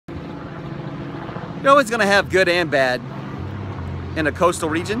You're always going to have good and bad in a coastal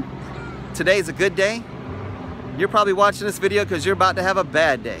region. Today's a good day. You're probably watching this video because you're about to have a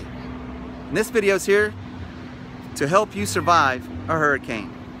bad day. And this video is here to help you survive a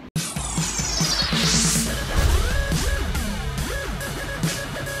hurricane.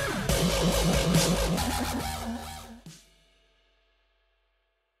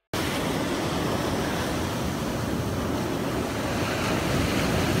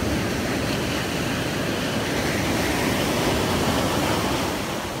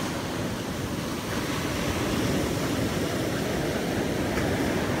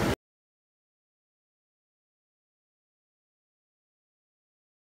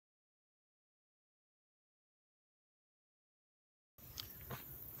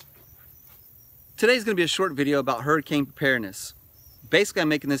 Today's going to be a short video about hurricane preparedness. Basically, I'm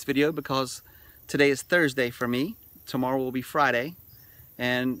making this video because today is Thursday for me. Tomorrow will be Friday.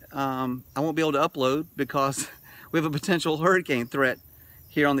 And I won't be able to upload because we have a potential hurricane threat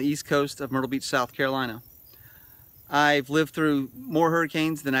here on the east coast of Myrtle Beach, South Carolina. I've lived through more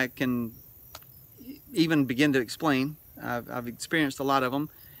hurricanes than I can even begin to explain. I've experienced a lot of them.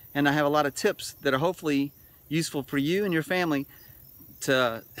 And I have a lot of tips that are hopefully useful for you and your family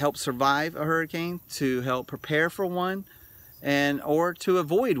to help survive a hurricane, to help prepare for one, or to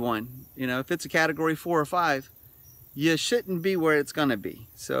avoid one. You know, if it's a category 4 or 5, you shouldn't be where it's gonna be.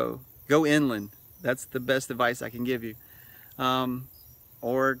 So go inland. That's the best advice I can give you.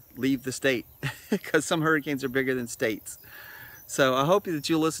 Or leave the state, because some hurricanes are bigger than states. So I hope that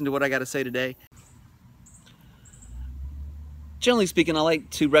you'll listen to what I got to say today. Generally speaking, I like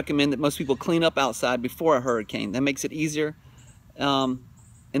to recommend that most people clean up outside before a hurricane. That makes it easier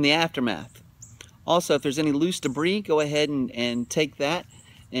in the aftermath. Also, if there's any loose debris, go ahead and take that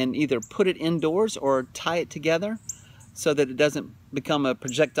and either put it indoors or tie it together so that it doesn't become a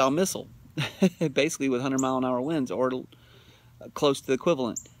projectile missile, basically with 100-mile-an-hour winds or close to the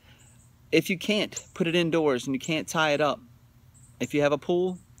equivalent. If you can't put it indoors and you can't tie it up, if you have a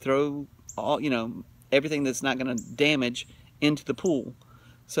pool, throw all, everything that's not going to damage into the pool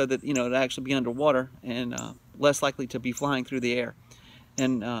so that it'll actually be underwater and less likely to be flying through the air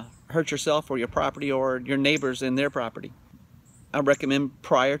and hurt yourself or your property or your neighbors and their property. I recommend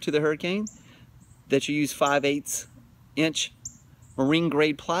prior to the hurricane that you use 5/8 inch marine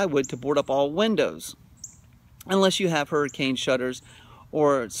grade plywood to board up all windows, unless you have hurricane shutters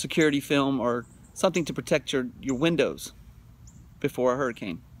or security film or something to protect your windows before a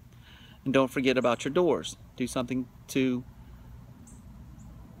hurricane. And don't forget about your doors. Do something to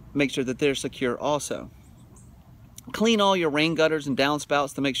make sure that they're secure also. Clean all your rain gutters and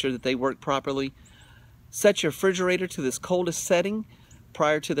downspouts to make sure that they work properly. Set your refrigerator to this coldest setting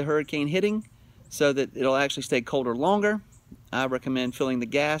prior to the hurricane hitting so that it'll actually stay colder longer. I recommend filling the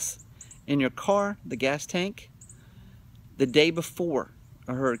gas in your car, the gas tank, the day before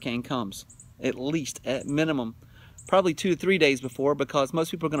a hurricane comes. At least, at minimum, probably 2 to 3 days before, because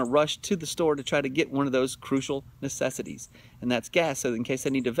most people are going to rush to the store to try to get one of those crucial necessities, and that's gas, so that in case they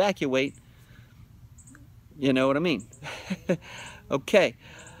need to evacuate, you know what I mean. Okay,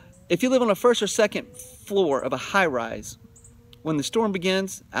 if you live on a first or second floor of a high-rise, when the storm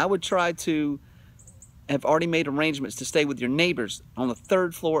begins, I would try to have already made arrangements to stay with your neighbors on the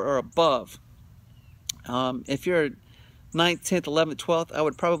 3rd floor or above. If you're 9th, 10th, 11th, 12th, I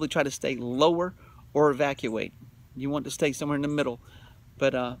would probably try to stay lower or evacuate. You want to stay somewhere in the middle,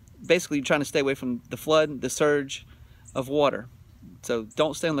 but basically you're trying to stay away from the flood, the surge of water. So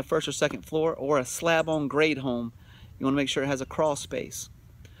don't stay on the 1st or 2nd floor or a slab-on grade home. You want to make sure it has a crawl space.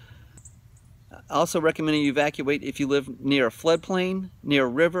 I also recommend you evacuate if you live near a floodplain, near a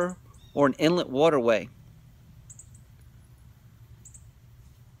river, or an inlet waterway.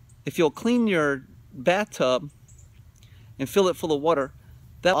 If you'll clean your bathtub and fill it full of water,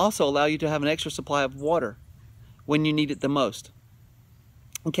 that will also allow you to have an extra supply of water when you need it the most,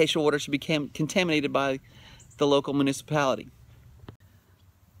 in case your water should become contaminated by the local municipality.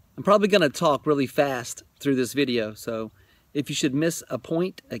 I'm probably going to talk really fast through this video, so if you should miss a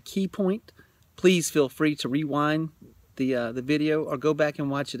point, a key point, please feel free to rewind the video or go back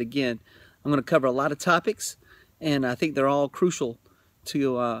and watch it again. I'm going to cover a lot of topics, and I think they're all crucial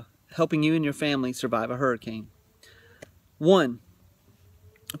to helping you and your family survive a hurricane. 1,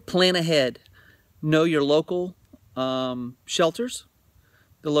 plan ahead. Know your local shelters,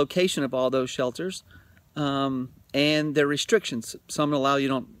 the location of all those shelters, and their restrictions. Some allow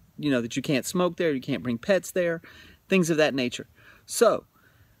you that you can't smoke there, you can't bring pets there, things of that nature. So,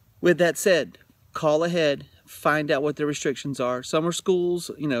 with that said, call ahead, find out what their restrictions are. Some are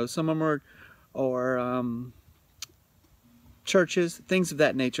schools, some of them are churches, things of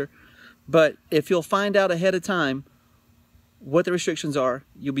that nature. But if you'll find out ahead of time what the restrictions are,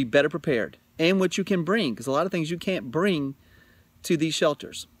 you'll be better prepared, and what you can bring, because a lot of things you can't bring to these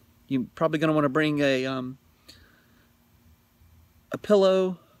shelters. You're probably going to want to bring a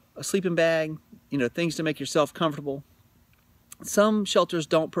pillow, a sleeping bag, you know, things to make yourself comfortable. Some shelters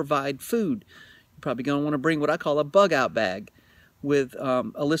don't provide food. You're probably going to want to bring what I call a bug out bag with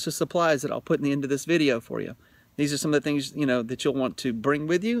a list of supplies that I'll put in the end of this video for you. These are some of the things, you know, that you'll want to bring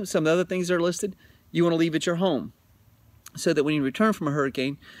with you. Some of the other things that are listed you want to leave at your home, so that when you return from a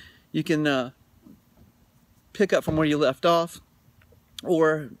hurricane, you can pick up from where you left off,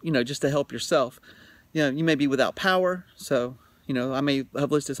 or, you know, just to help yourself. You know, you may be without power, so, you know, I may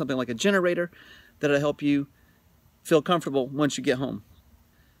have listed something like a generator that'll help you feel comfortable once you get home.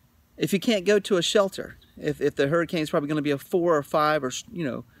 If you can't go to a shelter, if the hurricane is probably going to be a 4 or 5 or, you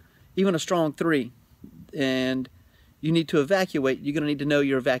know, even a strong 3, and you need to evacuate, you're going to need to know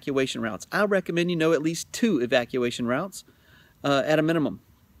your evacuation routes. I recommend you know at least 2 evacuation routes at a minimum.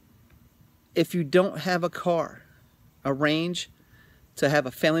 If you don't have a car, arrange to have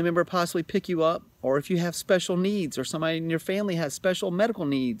a family member possibly pick you up, or if you have special needs or somebody in your family has special medical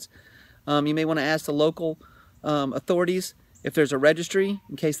needs, you may want to ask the local authorities if there's a registry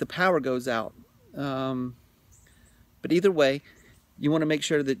in case the power goes out. But either way, you want to make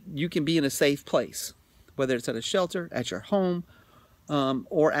sure that you can be in a safe place, whether it's at a shelter, at your home,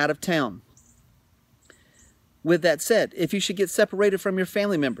 or out of town. With that said, if you should get separated from your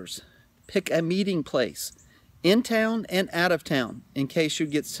family members, pick a meeting place in town and out of town in case you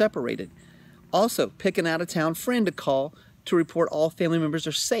get separated. Also, pick an out-of-town friend to call to report all family members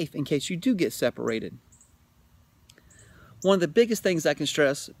are safe in case you do get separated. One of the biggest things I can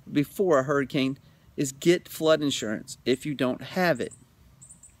stress before a hurricane is get flood insurance if you don't have it.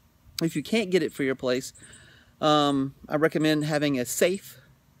 If you can't get it for your place, I recommend having a safe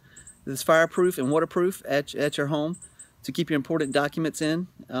that's fireproof and waterproof at your home to keep your important documents in.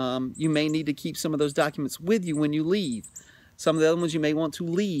 You may need to keep some of those documents with you when you leave. Some of the other ones you may want to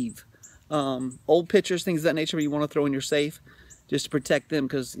leave. Old pictures, things of that nature, you want to throw in your safe just to protect them,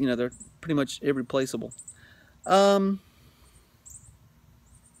 because, you know, they're pretty much irreplaceable.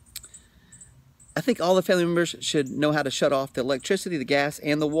 I think all the family members should know how to shut off the electricity, the gas,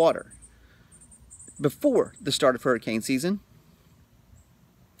 and the water before the start of hurricane season,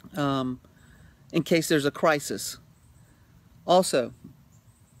 in case there's a crisis. Also,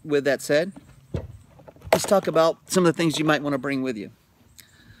 with that said, let's talk about some of the things you might want to bring with you.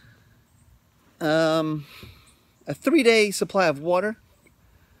 A 3-day supply of water.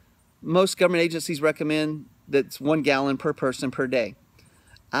 Most government agencies recommend that's 1 gallon per person per day.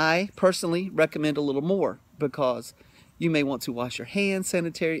 I personally recommend a little more, because you may want to wash your hands,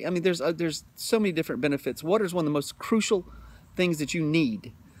 sanitary. I mean, there's so many different benefits. Water is one of the most crucial things that you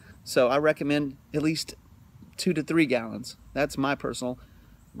need. So I recommend at least 2 to 3 gallons. That's my personal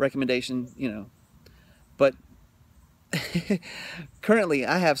recommendation, you know. But currently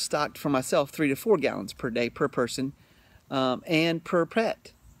I have stocked for myself 3 to 4 gallons per day per person, and per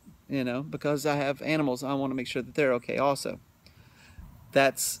pet, you know, because I have animals. I want to make sure that they're okay also.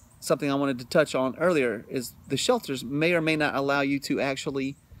 That's something I wanted to touch on earlier, is the shelters may or may not allow you to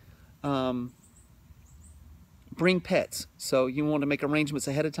actually bring pets. So you want to make arrangements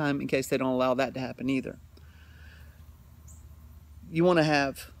ahead of time in case they don't allow that to happen either. You want to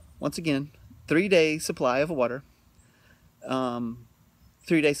have, once again, 3-day supply of water,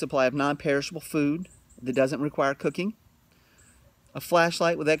 3-day supply of non-perishable food that doesn't require cooking, a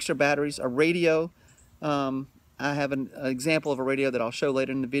flashlight with extra batteries, a radio. I have an example of a radio that I'll show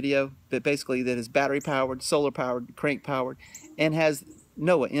later in the video, but basically that is battery powered, solar powered, crank powered, and has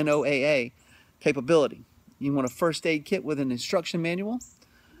NOAA, NOAA capability. You want a first aid kit with an instruction manual,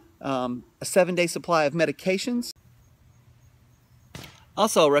 a 7-day supply of medications.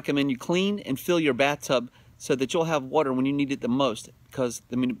 Also, I recommend you clean and fill your bathtub so that you'll have water when you need it the most, because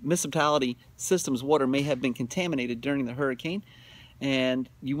the municipality system's water may have been contaminated during the hurricane, and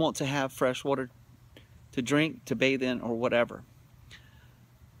you want to have fresh water to drink, to bathe in, or whatever.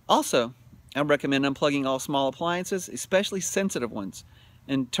 Also, I recommend unplugging all small appliances, especially sensitive ones,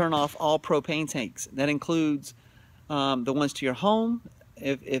 and turn off all propane tanks. That includes the ones to your home,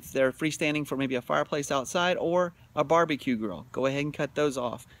 if they're freestanding for maybe a fireplace outside or a barbecue grill. Go ahead and cut those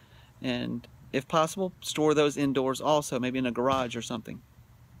off. And if possible, store those indoors also, maybe in a garage or something.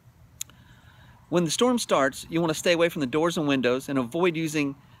 When the storm starts, you want to stay away from the doors and windows and avoid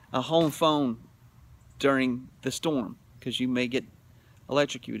using a home phone during the storm, because you may get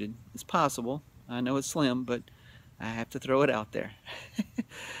electrocuted. It's possible. I know it's slim, but I have to throw it out there.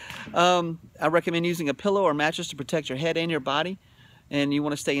 I recommend using a pillow or mattress to protect your head and your body. and you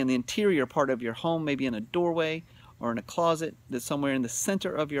want to stay in the interior part of your home, maybe in a doorway or in a closet that's somewhere in the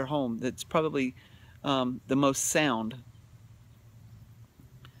center of your home that's probably the most sound.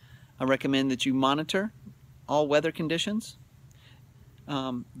 I recommend that you monitor all weather conditions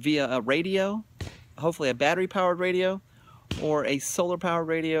via a radio, hopefully a battery powered radio or a solar powered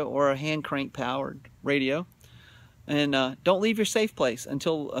radio or a hand crank powered radio. And don't leave your safe place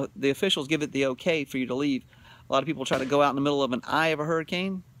until the officials give it the okay for you to leave. A lot of people try to go out in the middle of an eye of a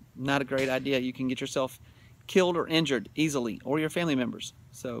hurricane. Not a great idea. You can get yourself killed or injured easily, or your family members.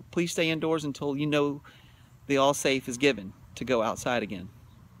 So please stay indoors until you know the all safe is given to go outside again.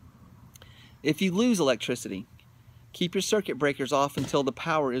 If you lose electricity, keep your circuit breakers off until the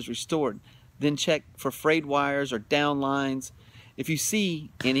power is restored. Then check for frayed wires or down lines. If you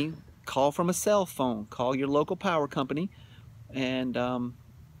see any, call from a cell phone. Call your local power company and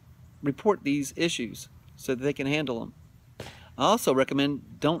report these issues so that they can handle them. I also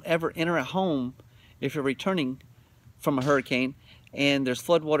recommend don't ever enter a home if you're returning from a hurricane and there's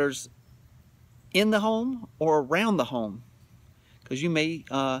floodwaters in the home or around the home, because you may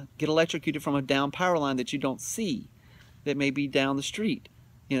get electrocuted from a down power line that you don't see, that may be down the street.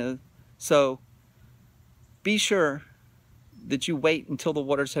 So be sure that you wait until the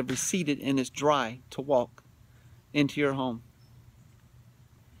waters have receded and it's dry to walk into your home.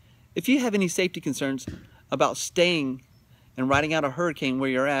 If you have any safety concerns about staying and riding out a hurricane where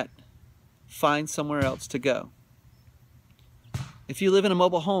you're at, find somewhere else to go. If you live in a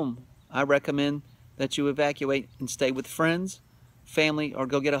mobile home, I recommend that you evacuate and stay with friends, family, or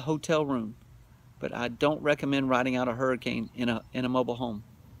go get a hotel room. But I don't recommend riding out a hurricane in a mobile home.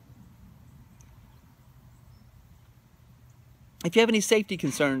 If you have any safety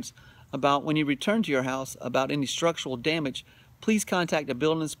concerns about when you return to your house about any structural damage, please contact a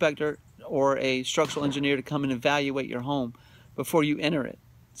building inspector or a structural engineer to come and evaluate your home before you enter it,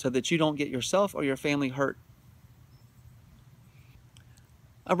 so that you don't get yourself or your family hurt.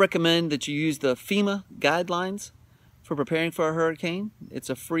 I recommend that you use the FEMA guidelines for preparing for a hurricane. It's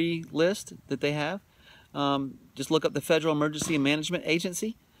a free list that they have. Just look up the Federal Emergency Management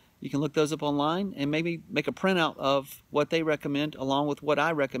Agency. You can look those up online and maybe make a printout of what they recommend along with what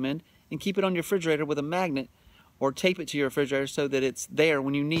I recommend, and keep it on your refrigerator with a magnet or tape it to your refrigerator so that it's there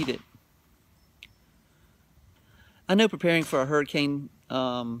when you need it. I know preparing for a hurricane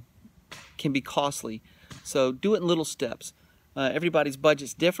can be costly, so do it in little steps. Everybody's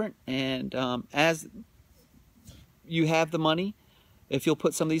budget's different, and as you have the money, if you'll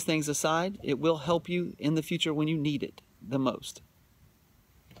put some of these things aside, it will help you in the future when you need it the most.